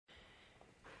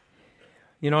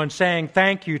in saying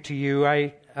thank you to you,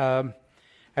 I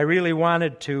really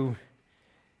wanted to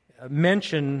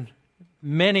mention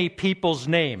many people's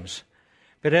names.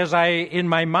 But as I, in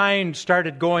my mind,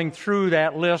 started going through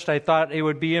that list, I thought it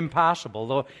would be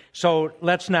impossible. So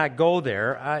let's not go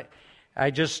there.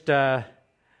 I just,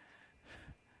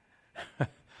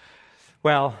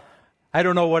 well, I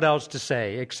don't know what else to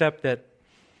say, except that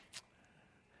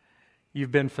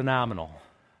you've been phenomenal.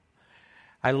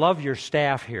 I love your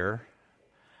staff here.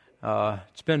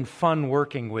 It's been fun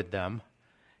working with them.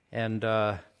 And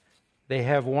they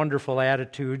have wonderful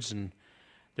attitudes, and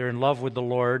they're in love with the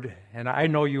Lord, and I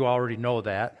know you already know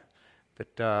that,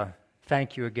 but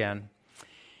thank you again.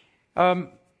 I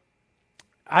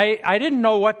didn't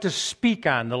know what to speak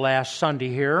on the last Sunday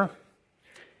here.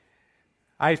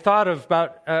 I thought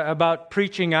about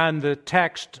preaching on the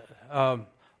text,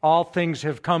 all things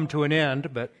have come to an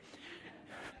end, but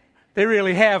they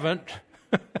really haven't.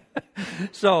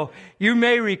 So you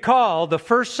may recall the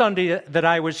first Sunday that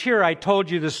I was here, I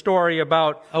told you the story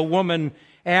about a woman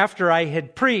after I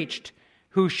had preached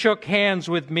who shook hands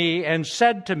with me and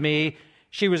said to me,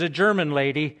 she was a German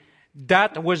lady,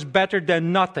 "That was better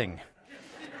than nothing."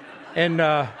 And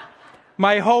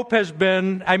my hope has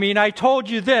been, I told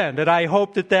you then that I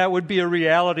hoped that would be a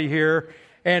reality here,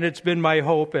 and it's been my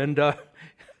hope, and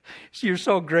you're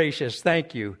so gracious.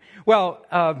 Thank you. Well,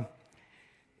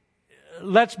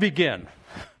 let's begin.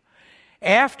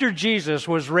 After Jesus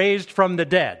was raised from the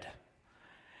dead,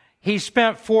 he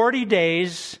spent 40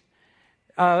 days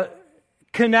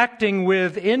connecting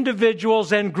with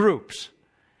individuals and groups.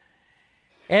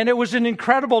 And it was an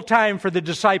incredible time for the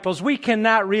disciples. We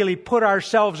cannot really put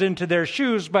ourselves into their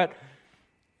shoes, but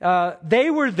they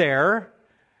were there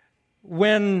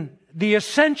when the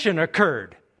ascension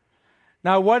occurred.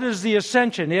 Now, what is the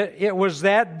ascension? It was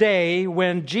that day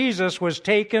when Jesus was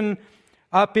taken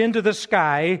up into the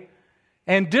sky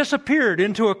and disappeared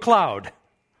into a cloud.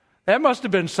 That must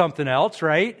have been something else,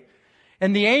 right?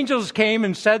 And the angels came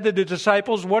and said to the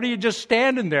disciples, "What are you just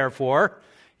standing there for?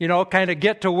 Kind of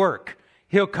get to work.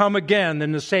 He'll come again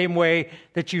in the same way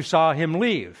that you saw him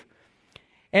leave."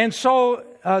 And so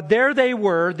there they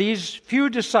were, these few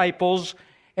disciples,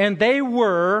 and they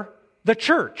were the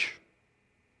church,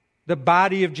 the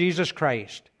body of Jesus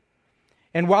Christ.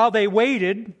 And while they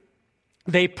waited,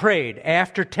 they prayed.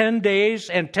 After 10 days,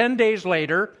 and 10 days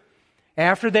later,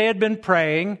 after they had been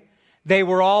praying, they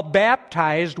were all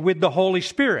baptized with the Holy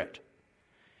Spirit.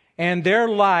 And their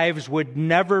lives would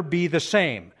never be the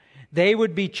same. They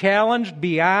would be challenged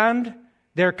beyond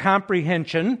their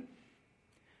comprehension.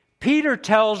 Peter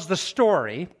tells the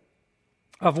story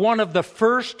of one of the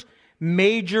first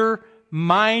major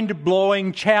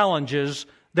mind-blowing challenges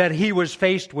that he was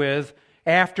faced with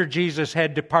after Jesus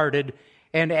had departed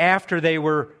and after they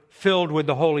were filled with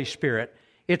the Holy Spirit.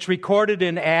 It's recorded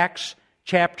in Acts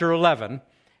chapter 11,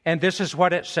 and this is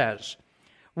what it says.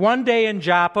 "One day in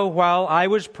Joppa, while I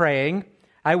was praying,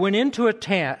 I went into a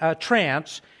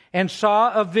trance and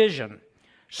saw a vision.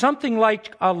 Something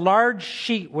like a large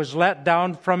sheet was let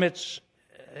down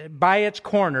by its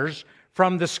corners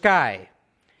from the sky,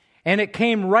 and it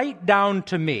came right down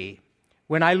to me.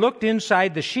 When I looked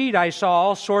inside the sheet, I saw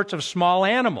all sorts of small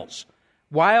animals,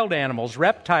 wild animals,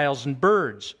 reptiles, and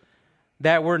birds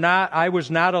that I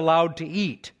was not allowed to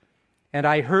eat. And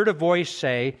I heard a voice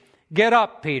say, 'Get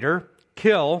up, Peter,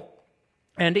 kill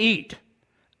and eat.'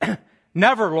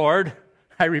 'Never, Lord,'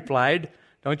 I replied."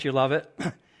 Don't you love it?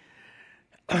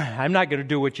 "I'm not going to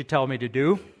do what you tell me to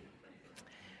do.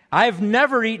 I've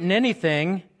never eaten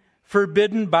anything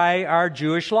forbidden by our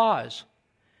Jewish laws."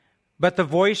 But the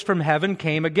voice from heaven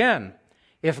came again.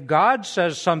 "If God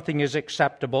says something is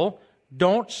acceptable,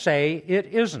 don't say it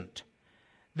isn't."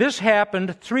 This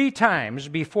happened 3 times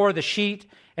before the sheet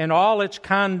and all it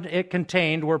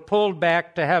contained were pulled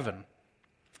back to heaven.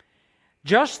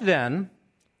 Just then,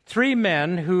 3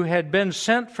 men who had been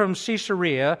sent from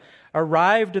Caesarea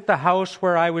arrived at the house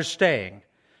where I was staying.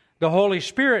 The Holy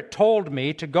Spirit told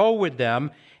me to go with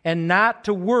them and not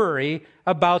to worry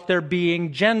about their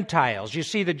being Gentiles. You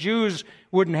see, the Jews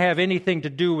wouldn't have anything to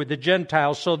do with the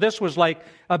Gentiles, so this was like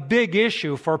a big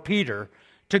issue for Peter.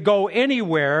 To go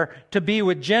anywhere to be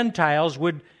with Gentiles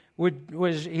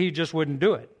he just wouldn't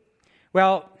do it.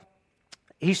 Well,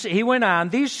 he went on,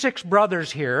 "These 6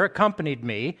 brothers here accompanied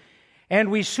me,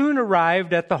 and we soon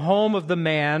arrived at the home of the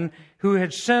man who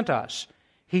had sent us.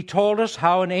 He told us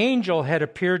how an angel had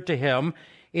appeared to him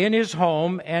in his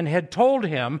home and had told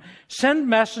him, 'Send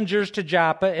messengers to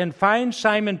Joppa and find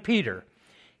Simon Peter.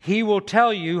 He will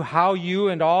tell you how you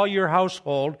and all your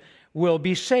household will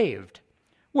be saved.'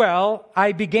 Well,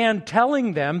 I began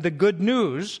telling them the good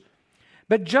news,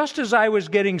 But just as I was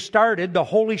getting started, the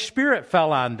Holy Spirit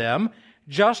fell on them,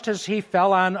 just as He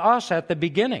fell on us at the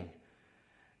beginning.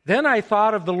 Then I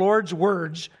thought of the Lord's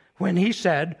words when He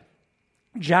said,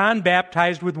 John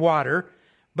baptized with water,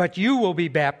 but you will be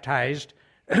baptized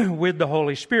with the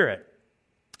Holy Spirit.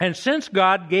 And since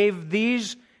God gave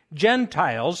these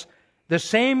Gentiles the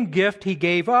same gift He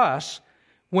gave us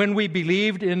when we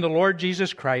believed in the Lord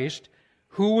Jesus Christ,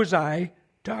 who was I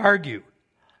to argue?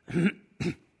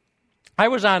 I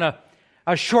was on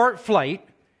a short flight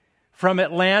from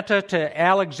Atlanta to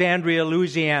Alexandria,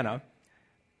 Louisiana.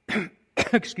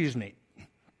 Excuse me.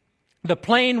 The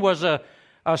plane was a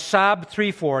Saab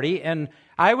 340, and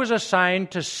I was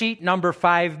assigned to seat number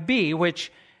 5B,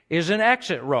 which is an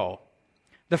exit row.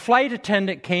 The flight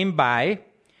attendant came by,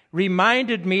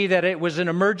 reminded me that it was an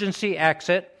emergency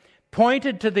exit,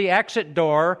 pointed to the exit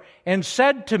door, and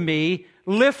said to me,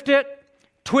 lift it,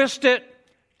 twist it,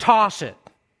 toss it.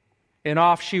 And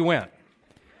off she went.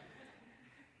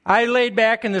 I laid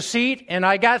back in the seat, and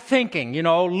I got thinking,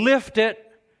 lift it,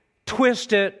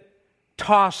 twist it,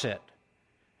 toss it.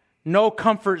 No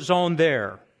comfort zone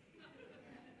there.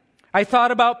 I thought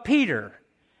about Peter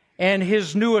and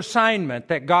his new assignment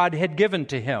that God had given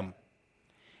to him.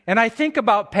 And I think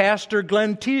about Pastor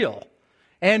Glenn Teal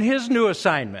and his new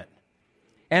assignment.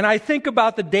 And I think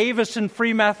about the Davison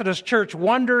Free Methodist Church,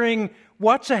 wondering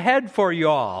what's ahead for you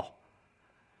all.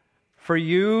 For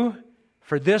you,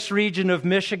 for this region of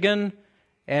Michigan,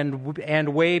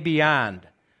 and way beyond.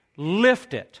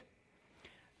 Lift it.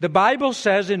 The Bible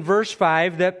says in verse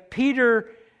 5 that Peter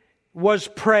was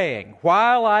praying.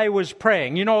 While I was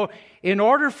praying. In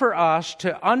order for us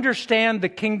to understand the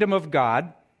kingdom of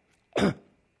God,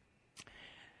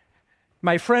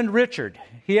 my friend Richard,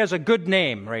 he has a good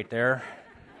name right there.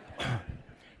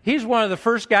 He's one of the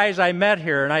first guys I met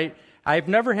here, and I've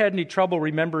never had any trouble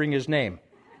remembering his name.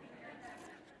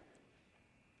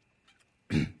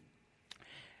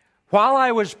 While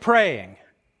I was praying,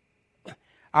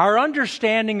 our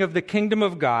understanding of the kingdom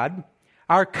of God,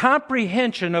 our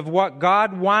comprehension of what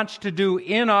God wants to do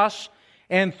in us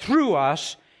and through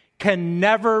us can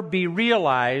never be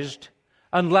realized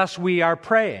unless we are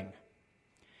praying.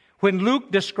 When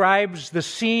Luke describes the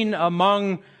scene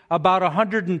among about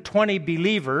 120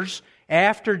 believers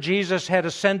after Jesus had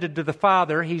ascended to the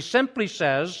Father, he simply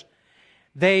says,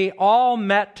 they all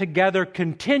met together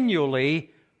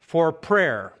continually for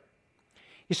prayer.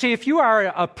 You see, if you are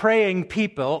a praying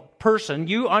person,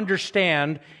 you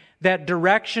understand that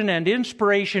direction and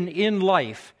inspiration in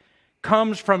life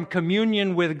comes from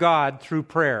communion with God through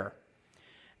prayer.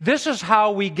 This is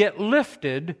how we get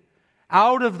lifted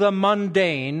out of the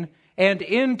mundane and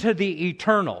into the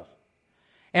eternal.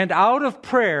 And out of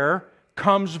prayer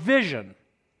comes vision.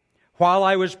 While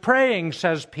I was praying,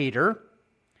 says Peter,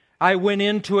 I went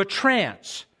into a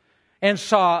trance and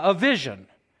saw a vision.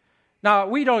 Now,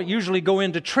 we don't usually go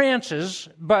into trances,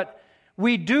 but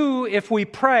we do, if we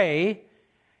pray,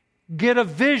 get a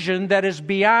vision that is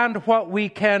beyond what we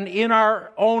can, in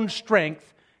our own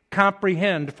strength,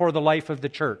 comprehend for the life of the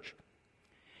church.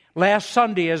 Last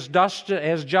Sunday,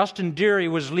 as Justin Deary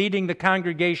was leading the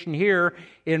congregation here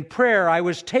in prayer, I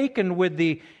was taken with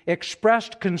the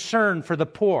expressed concern for the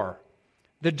poor,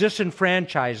 the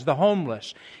disenfranchised, the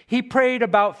homeless. He prayed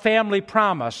about Family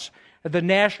Promise, the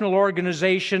national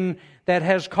organization that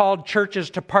has called churches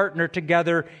to partner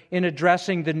together in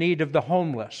addressing the need of the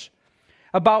homeless.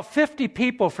 About 50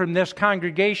 people from this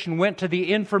congregation went to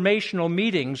the informational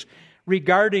meetings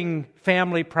regarding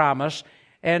Family Promise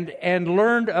and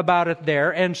learned about it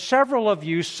there, and several of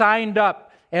you signed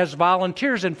up as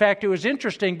volunteers. In fact, it was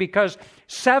interesting because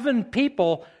 7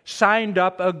 people signed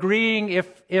up agreeing,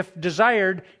 if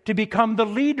desired, to become the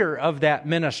leader of that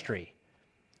ministry.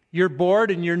 Your board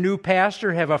and your new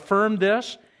pastor have affirmed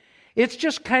this. It's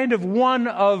just kind of one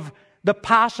of the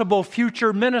possible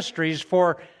future ministries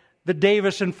for the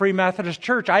Davison Free Methodist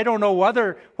Church. I don't know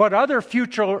what other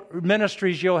future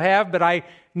ministries you'll have, but I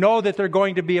know that they're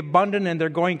going to be abundant and they're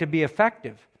going to be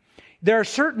effective. There are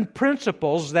certain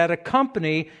principles that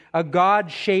accompany a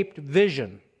God-shaped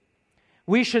vision.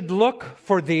 We should look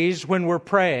for these when we're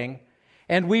praying,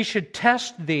 and we should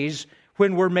test these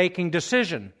when we're making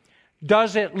decision.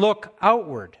 Does it look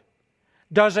outward?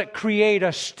 Does it create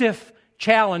a stiff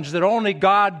challenge that only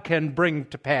God can bring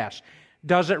to pass?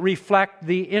 Does it reflect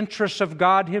the interests of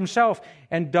God Himself?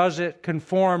 And does it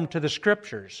conform to the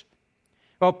Scriptures?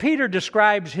 Well, Peter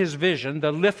describes his vision,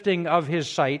 the lifting of his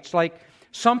sights, like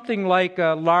something like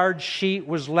a large sheet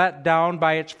was let down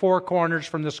by its 4 corners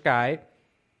from the sky.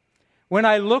 When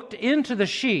I looked into the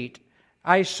sheet,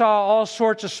 I saw all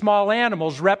sorts of small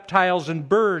animals, reptiles and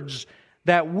birds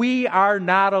that we are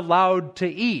not allowed to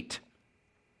eat.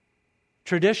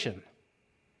 Tradition.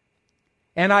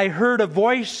 And I heard a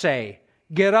voice say,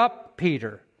 "Get up,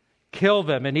 Peter, kill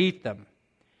them and eat them."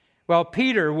 Well,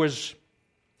 Peter was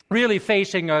really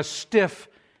facing a stiff,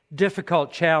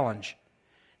 difficult challenge.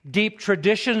 Deep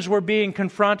traditions were being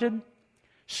confronted.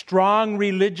 Strong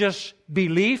religious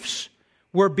beliefs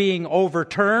were being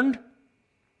overturned.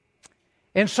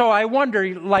 And so I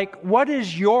wonder, what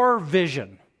is your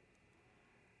vision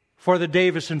for the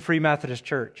Davison Free Methodist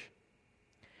Church?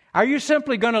 Are you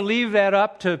simply going to leave that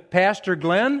up to Pastor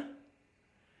Glenn?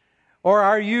 Or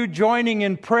are you joining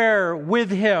in prayer with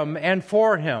him and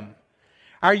for him?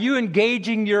 Are you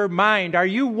engaging your mind? Are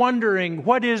you wondering,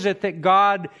 what is it that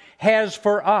God has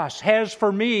for us, has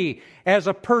for me as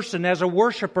a person, as a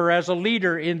worshiper, as a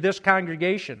leader in this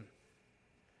congregation?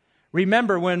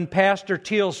 Remember when Pastor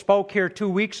Teal spoke here 2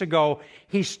 weeks ago,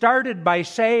 he started by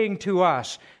saying to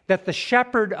us that the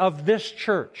shepherd of this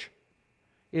church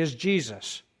is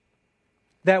Jesus.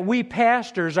 That we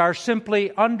pastors are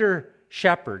simply under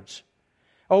shepherds.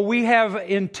 Oh, we have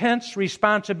intense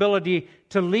responsibility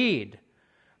to lead,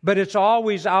 but it's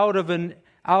always out of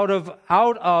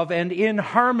and in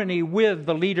harmony with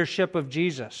the leadership of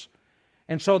Jesus.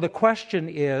 And so the question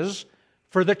is,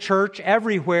 for the church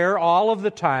everywhere, all of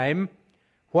the time,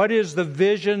 what is the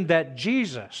vision that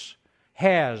Jesus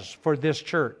has for this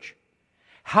church?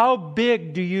 How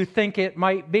big do you think it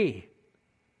might be?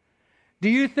 Do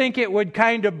you think it would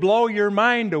kind of blow your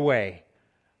mind away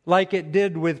like it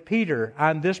did with Peter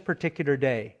on this particular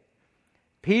day?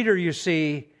 Peter, you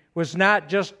see, was not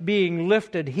just being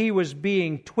lifted, he was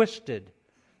being twisted,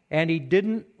 and he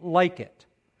didn't like it.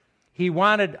 He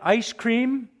wanted ice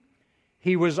cream,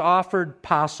 he was offered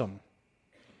possum.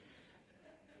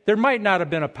 There might not have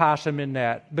been a possum in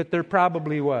that, but there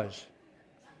probably was.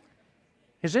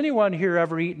 Has anyone here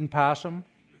ever eaten possum?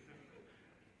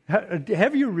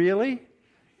 Have you really?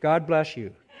 God bless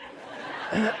you.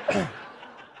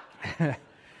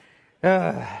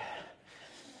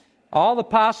 All the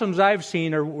possums I've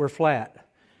seen were flat.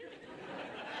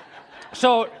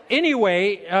 So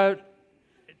anyway,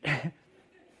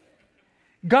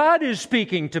 God is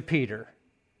speaking to Peter.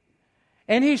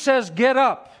 And he says, "Get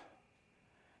up,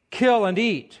 kill and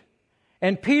eat."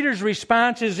 And Peter's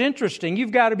response is interesting.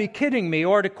 "You've got to be kidding me."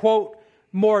 Or to quote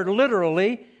more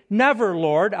literally, "Never,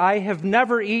 Lord, I have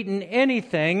never eaten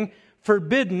anything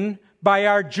forbidden by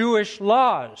our Jewish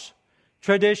laws."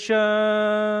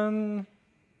 Tradition.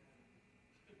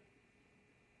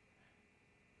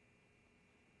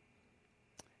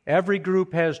 Every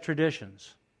group has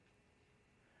traditions.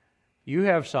 You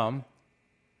have some.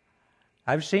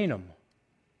 I've seen them.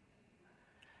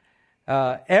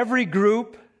 Every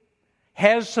group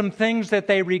has some things that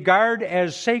they regard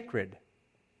as sacred.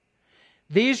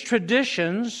 These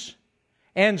traditions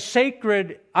and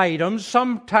sacred items,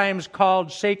 sometimes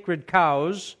called sacred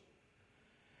cows,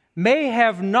 may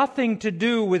have nothing to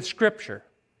do with Scripture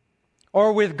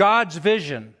or with God's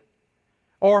vision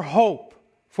or hope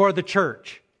for the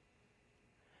church.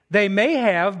 They may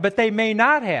have, but they may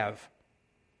not have.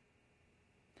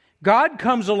 God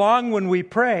comes along when we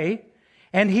pray,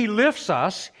 and He lifts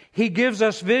us, He gives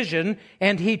us vision,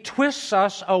 and He twists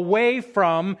us away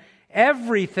from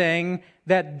everything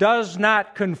that does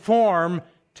not conform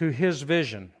to His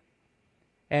vision.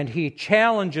 And He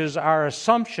challenges our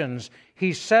assumptions.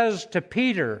 He says to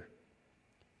Peter,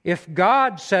 if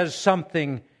God says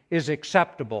something is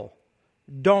acceptable,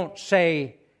 don't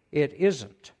say it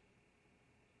isn't.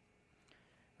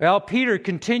 Well, Peter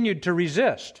continued to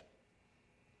resist.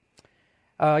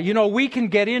 We can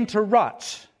get into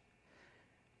ruts.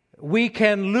 We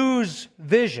can lose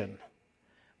vision.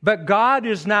 But God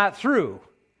is not through.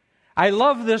 I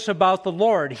love this about the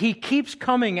Lord. He keeps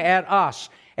coming at us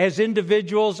as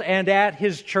individuals and at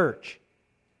His church.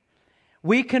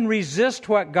 We can resist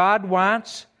what God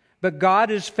wants, but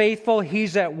God is faithful.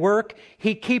 He's at work.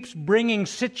 He keeps bringing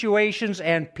situations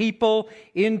and people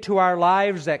into our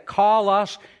lives that call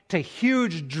us to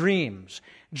huge dreams.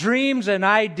 Dreams and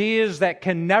ideas that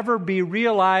can never be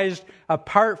realized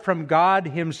apart from God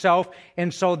Himself.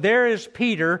 And so there is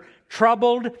Peter,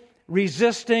 troubled,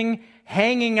 resisting,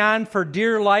 hanging on for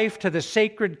dear life to the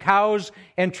sacred cows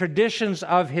and traditions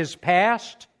of his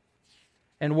past.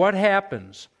 And what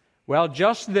happens? Well,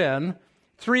 just then,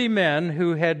 3 men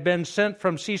who had been sent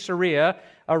from Caesarea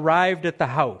arrived at the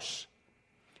house.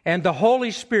 And the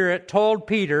Holy Spirit told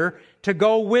Peter to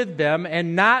go with them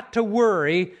and not to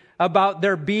worry about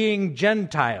their being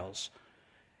Gentiles.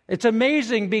 It's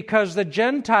amazing because the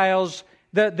Gentiles,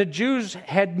 the Jews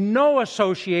had no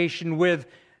association with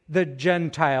the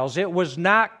Gentiles. It was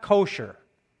not kosher.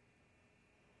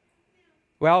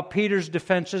 Well, Peter's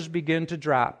defenses begin to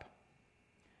drop.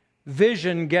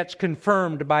 Vision gets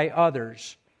confirmed by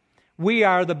others. We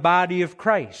are the body of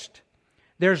Christ.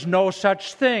 There's no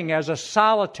such thing as a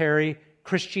solitary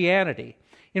Christianity.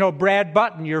 You know, Brad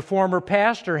Button, your former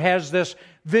pastor, has this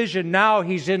vision. Now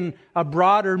he's in a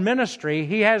broader ministry.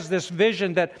 He has this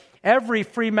vision that every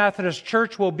Free Methodist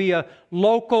church will be a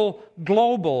local,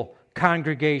 global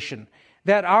congregation.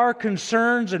 That our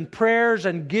concerns and prayers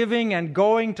and giving and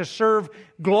going to serve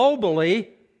globally,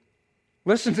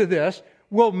 listen to this,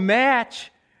 will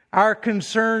match our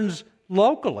concerns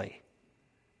locally.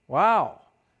 Wow,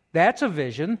 that's a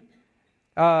vision.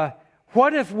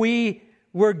 What if we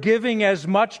were giving as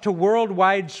much to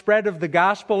worldwide spread of the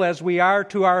gospel as we are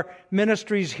to our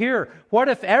ministries here? What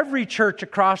if every church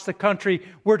across the country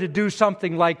were to do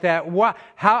something like that?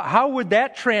 How would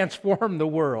that transform the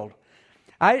world?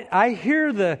 I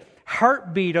hear the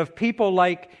heartbeat of people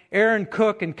like Aaron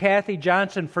Cook and Kathy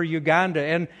Johnson for Uganda,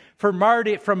 and from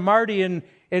Marty and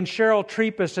Cheryl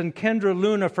Trepus and Kendra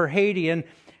Luna for Haiti,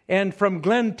 and from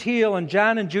Glenn Teal and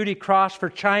John and Judy Cross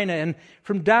for China, and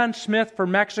from Don Smith for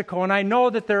Mexico. And I know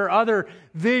that there are other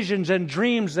visions and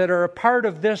dreams that are a part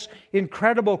of this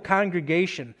incredible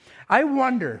congregation. I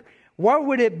wonder, what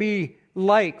would it be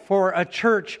like for a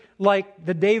church like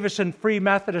the Davison Free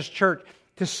Methodist Church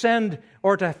to send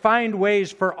or to find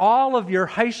ways for all of your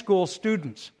high school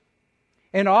students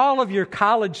and all of your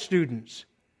college students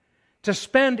to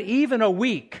spend even a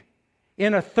week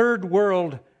in a third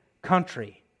world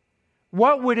country?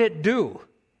 What would it do?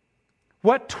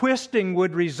 What twisting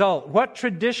would result? What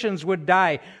traditions would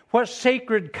die? What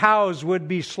sacred cows would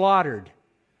be slaughtered?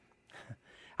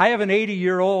 I have an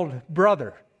 80-year-old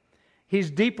brother. He's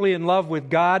deeply in love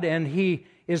with God, and he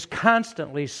is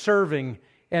constantly serving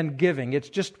and giving. It's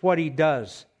just what he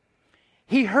does.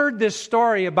 He heard this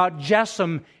story about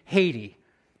Jessom, Haiti.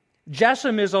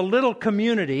 Jessom is a little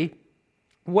community,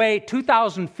 way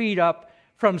 2,000 feet up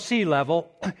from sea level.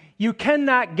 You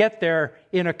cannot get there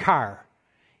in a car.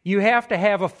 You have to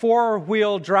have a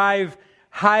four-wheel drive,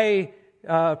 high-profile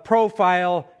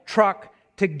truck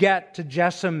to get to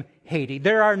Jessom, Haiti.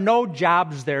 There are no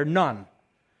jobs there, none.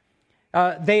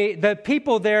 The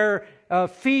people there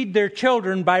feed their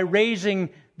children by raising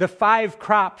the 5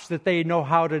 crops that they know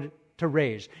how to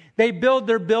raise. They build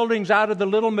their buildings out of the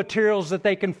little materials that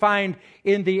they can find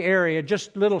in the area,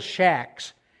 just little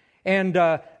shacks. And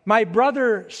my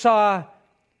brother saw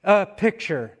a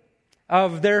picture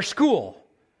of their school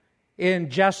in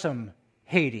Jessom,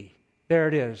 Haiti. There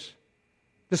it is.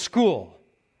 The school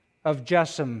of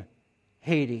Jessom,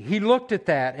 Haiti. He looked at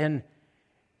that and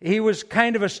he was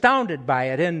kind of astounded by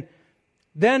it. And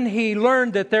then he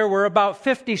learned that there were about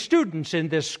 50 students in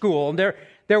this school. And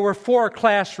there were 4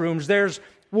 classrooms. There's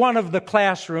one of the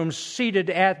classrooms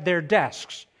seated at their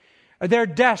desks. Their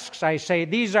desks, I say,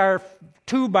 these are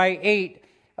 2x8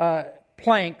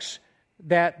 planks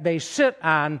that they sit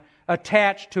on,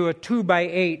 attached to a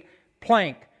 2x8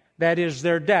 plank that is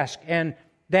their desk. And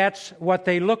that's what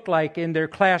they look like in their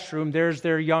classroom. There's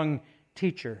their young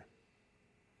teacher.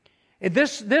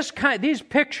 These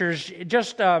pictures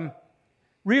just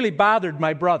really bothered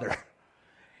my brother.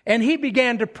 And he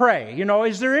began to pray,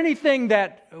 is there anything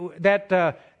that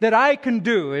I can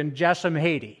do in Jessom,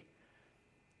 Haiti?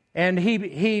 And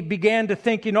he began to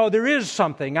think, there is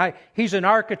something. He's an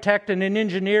architect and an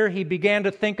engineer. He began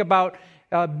to think about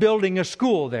building a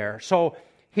school there. So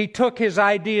he took his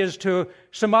ideas to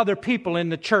some other people in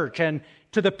the church and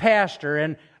to the pastor,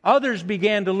 and others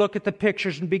began to look at the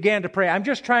pictures and began to pray. I'm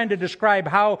just trying to describe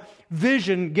how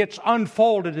vision gets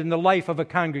unfolded in the life of a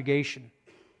congregation.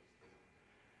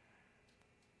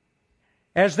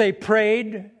 As they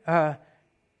prayed,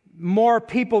 more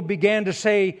people began to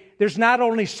say, there's not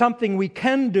only something we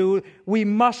can do, we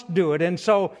must do it. And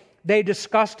so they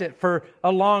discussed it for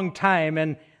a long time,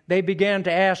 and they began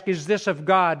to ask, is this of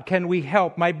God? Can we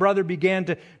help? My brother began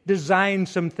to design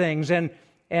some things, and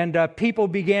people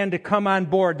began to come on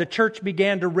board. The church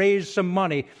began to raise some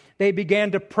money. They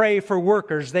began to pray for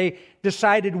workers. They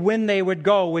decided when they would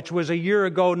go, which was a year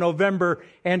ago, November,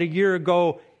 and a year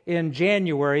ago in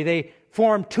January. They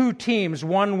formed 2 teams.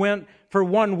 One went for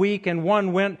 1 week and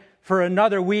one went for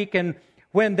another week. And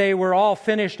when they were all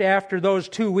finished after those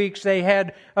 2 weeks, they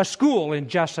had a school in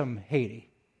Jessom, Haiti.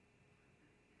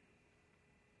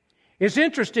 It's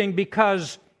interesting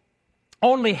because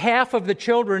only half of the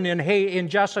children in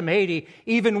Jessom, Haiti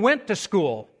even went to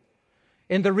school.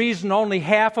 And the reason only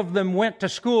half of them went to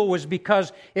school was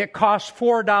because it cost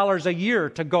 $4 a year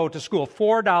to go to school.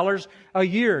 $4 a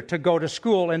year to go to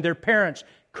school, and their parents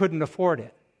couldn't afford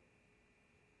it.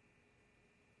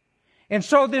 And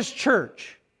so this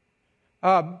church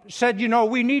said,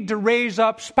 we need to raise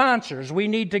up sponsors. We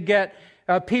need to get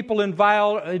people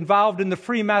involved in the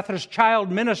Free Methodist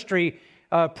Child Ministry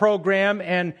program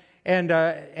and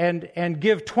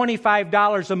give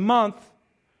 $25 a month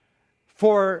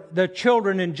for the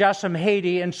children in Jessamine,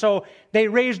 Haiti. And so they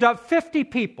raised up 50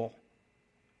 people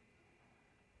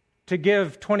to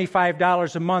give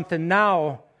 $25 a month. And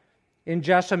now in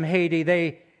Jessamine, Haiti,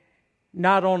 they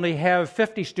not only have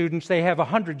 50 students, they have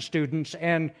 100 students,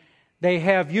 and they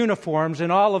have uniforms,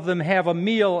 and all of them have a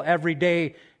meal every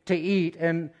day to eat,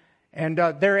 and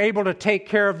they're able to take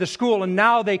care of the school. And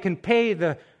now they can pay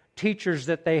the teachers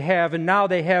that they have, and now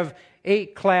they have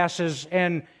 8 classes,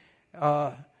 and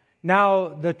now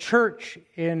the church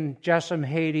in Jessamine,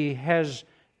 Haiti has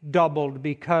doubled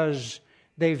because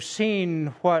they've seen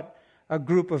what a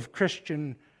group of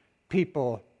Christian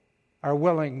people are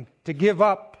willing to give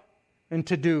up and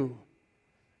to do.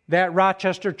 That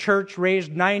Rochester church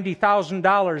raised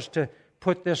 $90,000 to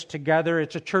put this together.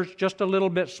 It's a church just a little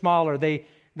bit smaller than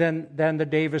the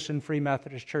Davison Free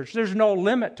Methodist Church. There's no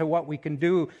limit to what we can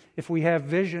do if we have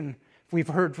vision, if we've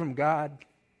heard from God.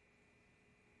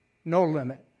 No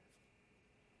limit.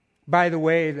 By the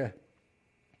way,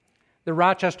 the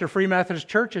Rochester Free Methodist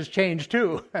Church has changed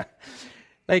too.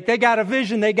 Like they got a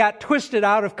vision, they got twisted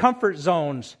out of comfort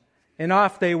zones, and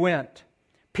off they went.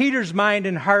 Peter's mind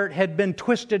and heart had been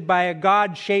twisted by a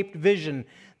God-shaped vision.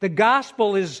 The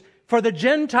gospel is for the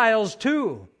Gentiles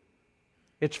too.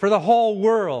 It's for the whole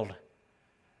world.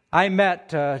 I met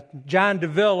John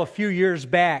DeVille a few years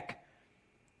back.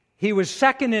 He was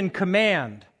second in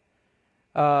command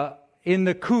in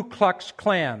the Ku Klux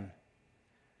Klan,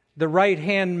 the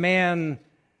right-hand man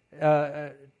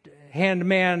of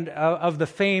the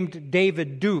famed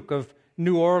David Duke of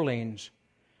New Orleans.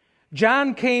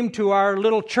 John came to our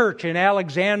little church in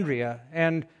Alexandria,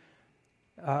 and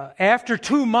after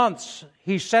 2 months,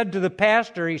 he said to the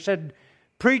pastor, he said,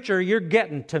 "Preacher, you're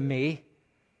getting to me."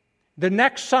 The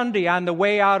next Sunday on the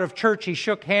way out of church, he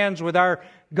shook hands with our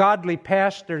godly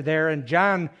pastor there, and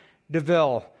John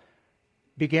DeVille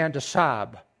began to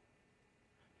sob.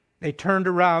 They turned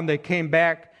around, they came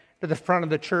back to the front of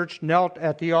the church, knelt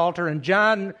at the altar, and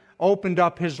John opened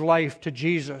up his life to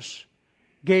Jesus,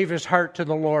 gave his heart to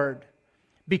the Lord,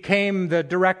 became the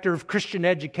director of Christian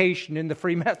education in the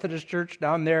Free Methodist Church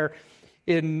down there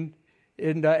in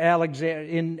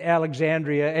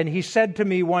Alexandria. And he said to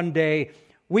me one day,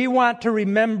 "We want to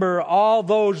remember all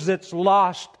those that's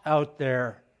lost out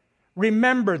there.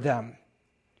 Remember them,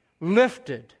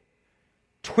 lifted,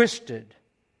 twisted,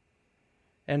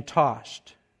 and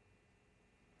tossed."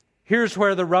 Here's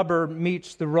where the rubber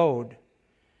meets the road.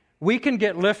 We can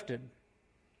get lifted.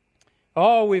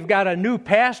 Oh, we've got a new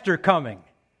pastor coming.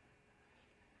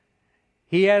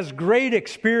 He has great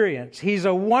experience. He's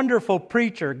a wonderful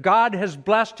preacher. God has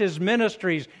blessed his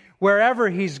ministries wherever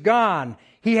he's gone.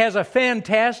 He has a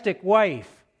fantastic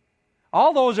wife.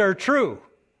 All those are true.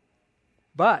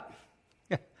 But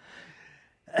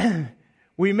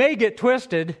we may get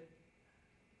twisted.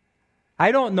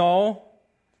 I don't know.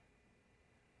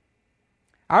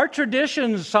 Our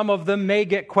traditions, some of them may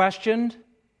get questioned.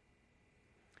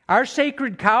 Our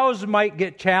sacred cows might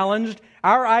get challenged.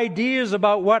 Our ideas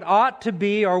about what ought to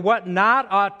be or what not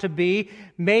ought to be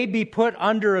may be put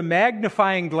under a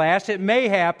magnifying glass. It may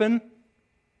happen,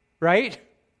 right?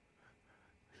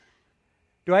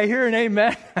 Do I hear an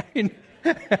amen?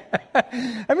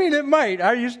 I mean, it might.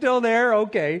 Are you still there?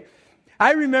 Okay.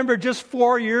 I remember just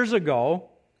 4 years ago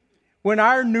when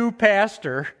our new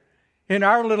pastor in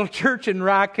our little church in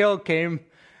Rock Hill came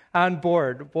on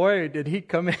board. Boy, did he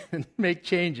come in and make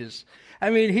changes. I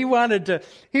mean, he wanted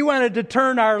to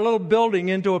turn our little building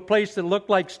into a place that looked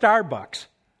like Starbucks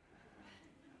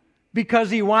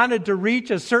because he wanted to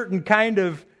reach a certain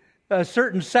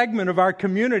segment of our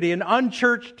community, an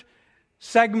unchurched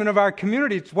segment of our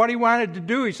community. It's what he wanted to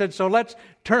do. He said, "So let's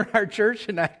turn our church."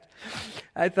 And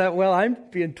I thought, well, I'm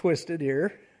being twisted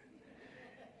here.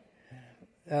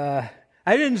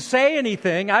 I didn't say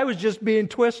anything. I was just being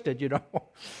twisted,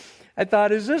 I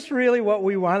thought, is this really what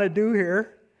we want to do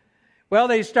here? Well,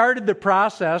 they started the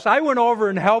process. I went over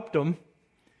and helped them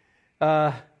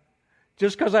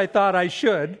just because I thought I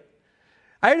should.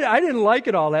 I didn't like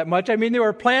it all that much. I mean, they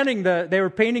were painting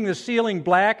the ceiling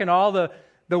black and all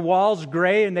the walls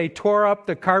gray, and they tore up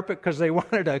the carpet because they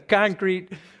wanted a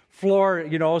concrete floor,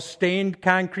 stained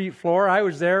concrete floor. I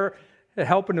was there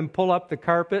helping them pull up the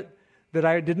carpet that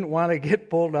I didn't want to get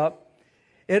pulled up.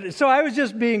 So I was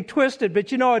just being twisted. But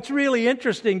it's really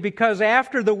interesting because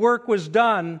after the work was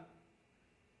done,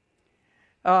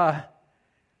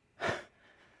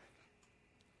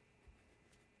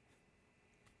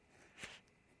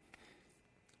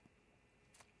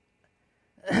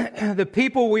 the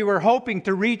people we were hoping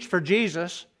to reach for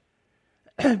Jesus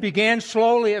began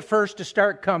slowly at first to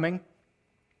start coming.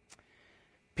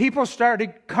 People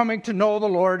started coming to know the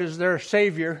Lord as their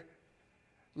Savior.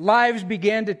 Lives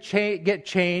began to get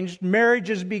changed.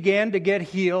 Marriages began to get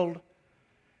healed.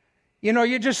 You know,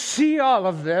 you just see all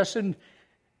of this, and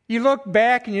you look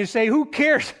back and you say, who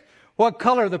cares what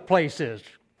color the place is?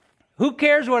 Who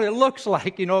cares what it looks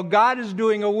like? You know, God is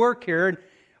doing a work here. And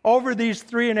over these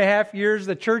 3.5 years,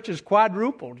 the church has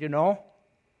quadrupled, you know.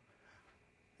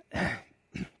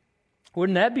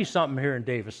 Wouldn't that be something here in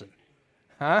Davison?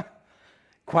 Huh?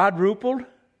 Quadrupled?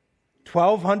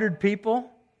 1,200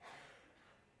 people?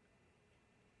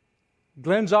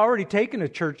 Glenn's already taken a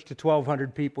church to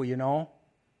 1,200 people, you know.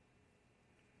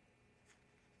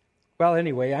 Well,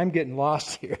 anyway, I'm getting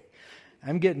lost here.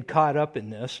 I'm getting caught up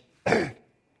in this.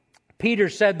 Peter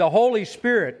said, the Holy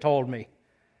Spirit told me.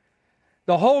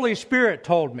 The Holy Spirit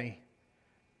told me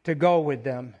to go with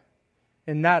them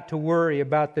and not to worry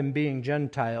about them being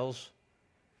Gentiles.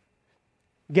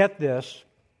 Get this.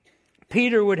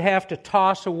 Peter would have to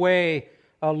toss away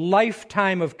a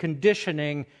lifetime of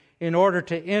conditioning in order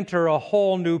to enter a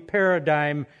whole new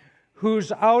paradigm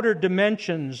whose outer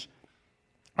dimensions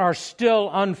are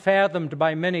still unfathomed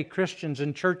by many Christians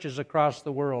and churches across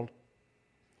the world.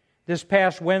 This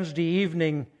past Wednesday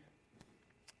evening,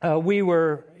 we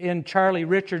were in Charlie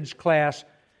Richards' class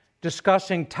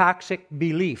discussing toxic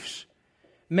beliefs.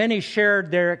 Many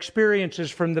shared their experiences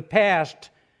from the past,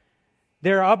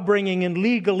 their upbringing in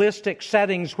legalistic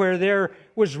settings where there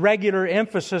was regular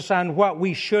emphasis on what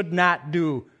we should not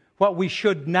do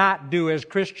as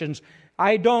Christians.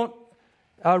 I don't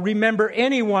remember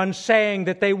anyone saying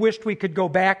that they wished we could go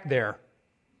back there.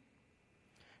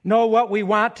 No, what we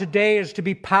want today is to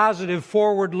be positive,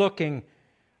 forward-looking,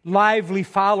 lively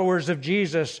followers of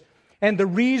Jesus. And the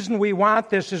reason we want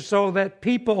this is so that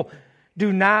people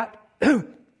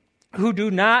who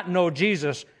do not know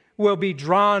Jesus will be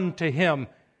drawn to Him.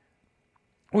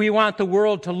 We want the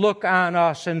world to look on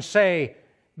us and say,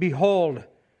 behold,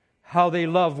 how they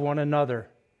love one another.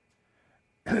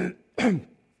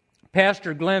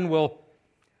 Pastor Glenn will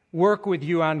work with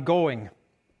you on going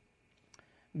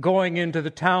into the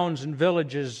towns and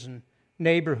villages and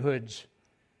neighborhoods,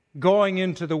 going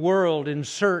into the world in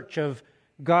search of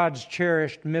God's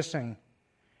cherished missing.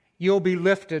 You'll be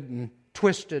lifted and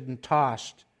twisted and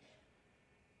tossed.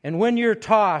 And when you're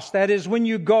tossed, that is, when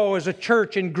you go as a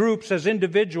church, in groups, as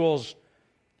individuals,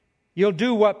 you'll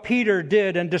do what Peter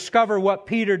did and discover what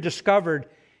Peter discovered.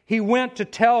 He went to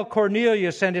tell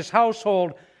Cornelius and his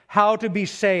household how to be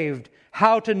saved,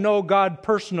 how to know God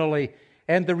personally.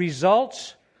 And the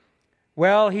results?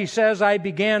 Well, he says, I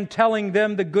began telling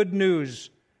them the good news.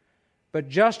 But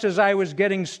just as I was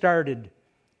getting started,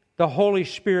 the Holy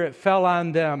Spirit fell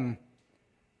on them,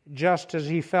 just as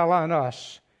He fell on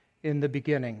us in the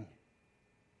beginning.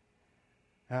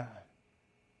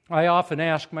 I often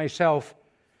ask myself,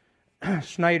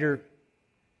 Snyder,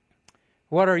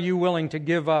 what are you willing to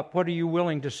give up? What are you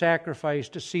willing to sacrifice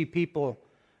to see people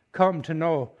come to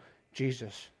know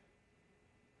Jesus?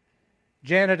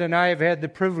 Janet and I have had the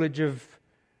privilege of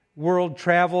world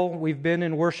travel. We've been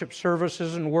in worship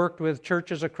services and worked with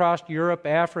churches across Europe,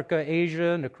 Africa, Asia,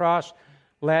 and across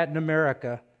Latin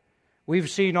America. We've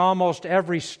seen almost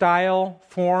every style,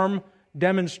 form,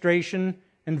 demonstration,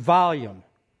 and volume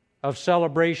of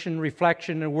celebration,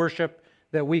 reflection, and worship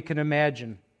that we can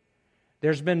imagine.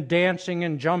 There's been dancing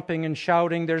and jumping and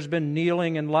shouting. There's been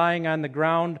kneeling and lying on the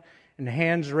ground and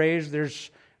hands raised.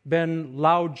 There's been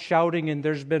loud shouting and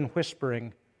there's been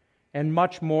whispering. And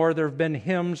much more. There have been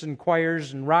hymns and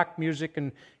choirs and rock music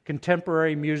and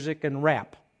contemporary music and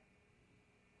rap.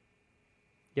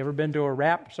 You ever been to a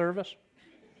rap service?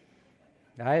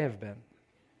 I have been.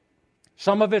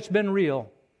 Some of it's been real,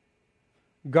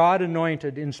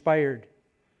 God-anointed, inspired.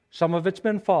 Some of it's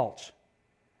been false,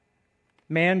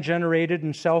 man-generated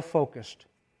and self-focused.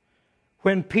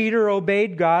 When Peter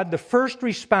obeyed God, the first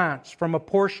response from a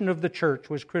portion of the church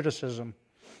was criticism.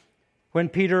 When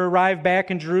Peter arrived back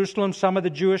in Jerusalem, some of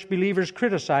the Jewish believers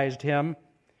criticized him.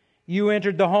 You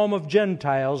entered the home of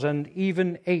Gentiles and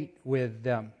even ate with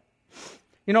them.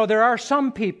 You know, there are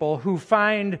some people who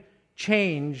find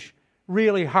change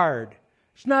really hard.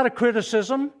 It's not a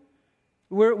criticism.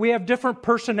 We have different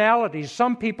personalities.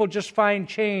 Some people just find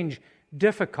change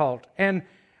difficult. And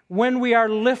when we are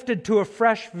lifted to a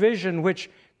fresh vision,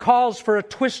 which calls for a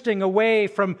twisting away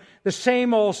from the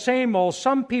same old,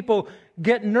 some people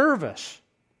get nervous.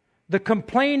 The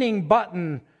complaining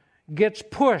button gets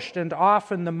pushed, and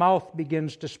often the mouth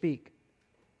begins to speak.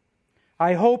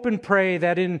 I hope and pray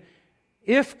that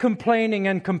if complaining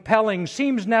and compelling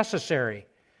seems necessary,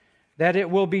 that it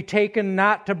will be taken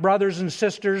not to brothers and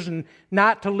sisters and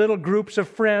not to little groups of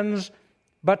friends,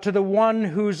 but to the one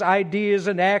whose ideas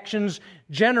and actions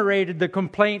generated the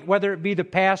complaint, whether it be the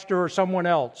pastor or someone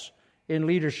else in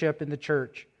leadership in the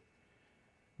church.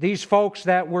 These folks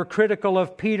that were critical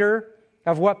of Peter,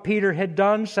 of what Peter had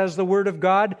done, says the Word of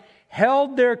God,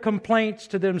 held their complaints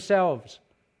to themselves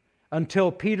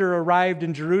until Peter arrived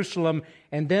in Jerusalem,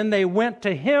 and then they went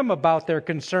to him about their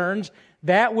concerns.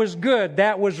 That was good.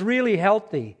 That was really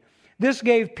healthy. This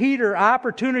gave Peter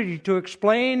opportunity to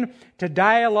explain, to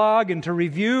dialogue, and to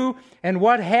review. And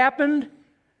what happened?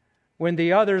 When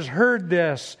the others heard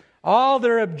this, all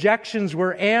their objections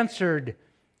were answered,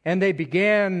 and they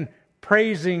began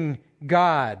praising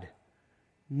God,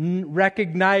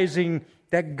 recognizing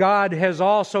that God has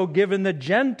also given the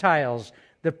Gentiles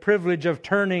the privilege of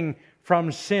turning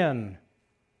from sin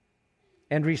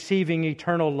and receiving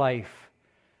eternal life.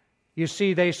 You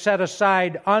see, they set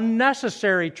aside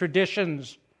unnecessary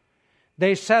traditions.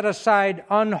 They set aside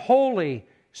unholy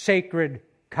sacred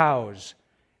cows.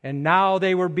 And now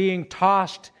they were being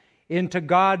tossed into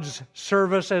God's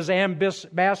service as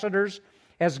ambassadors,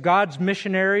 as God's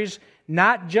missionaries,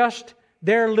 not just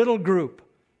their little group,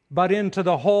 but into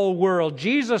the whole world.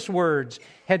 Jesus' words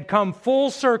had come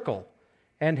full circle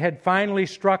and had finally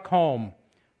struck home.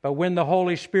 But when the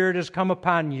Holy Spirit has come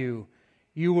upon you,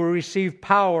 you will receive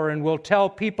power and will tell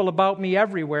people about me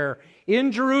everywhere,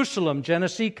 in Jerusalem,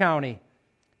 Genesee County,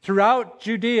 throughout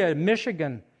Judea,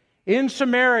 Michigan, in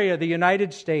Samaria, the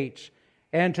United States,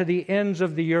 and to the ends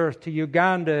of the earth, to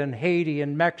Uganda and Haiti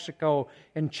and Mexico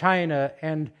and China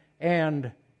and.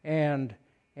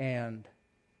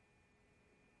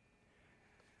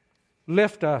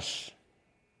 Lift us,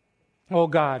 O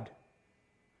God,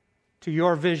 to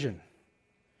your vision.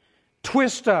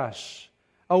 Twist us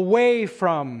away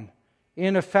from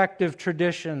ineffective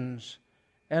traditions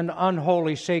and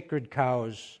unholy sacred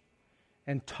cows,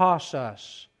 and toss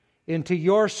us into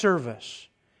your service,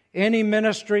 any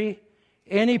ministry,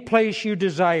 any place you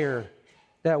desire,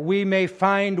 that we may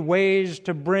find ways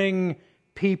to bring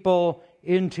people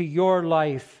into your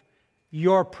life,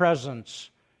 your presence,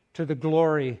 to the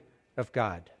glory of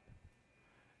God.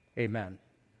 Amen.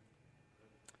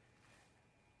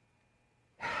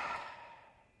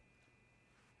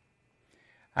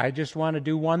 I just want to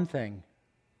do one thing.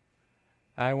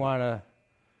 I want to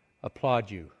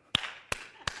applaud you.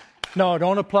 No,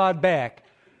 don't applaud back.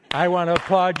 I want to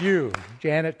applaud you,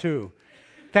 Janet, too.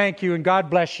 Thank you, and God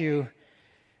bless you.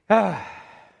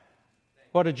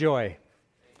 What a joy.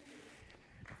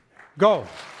 Go.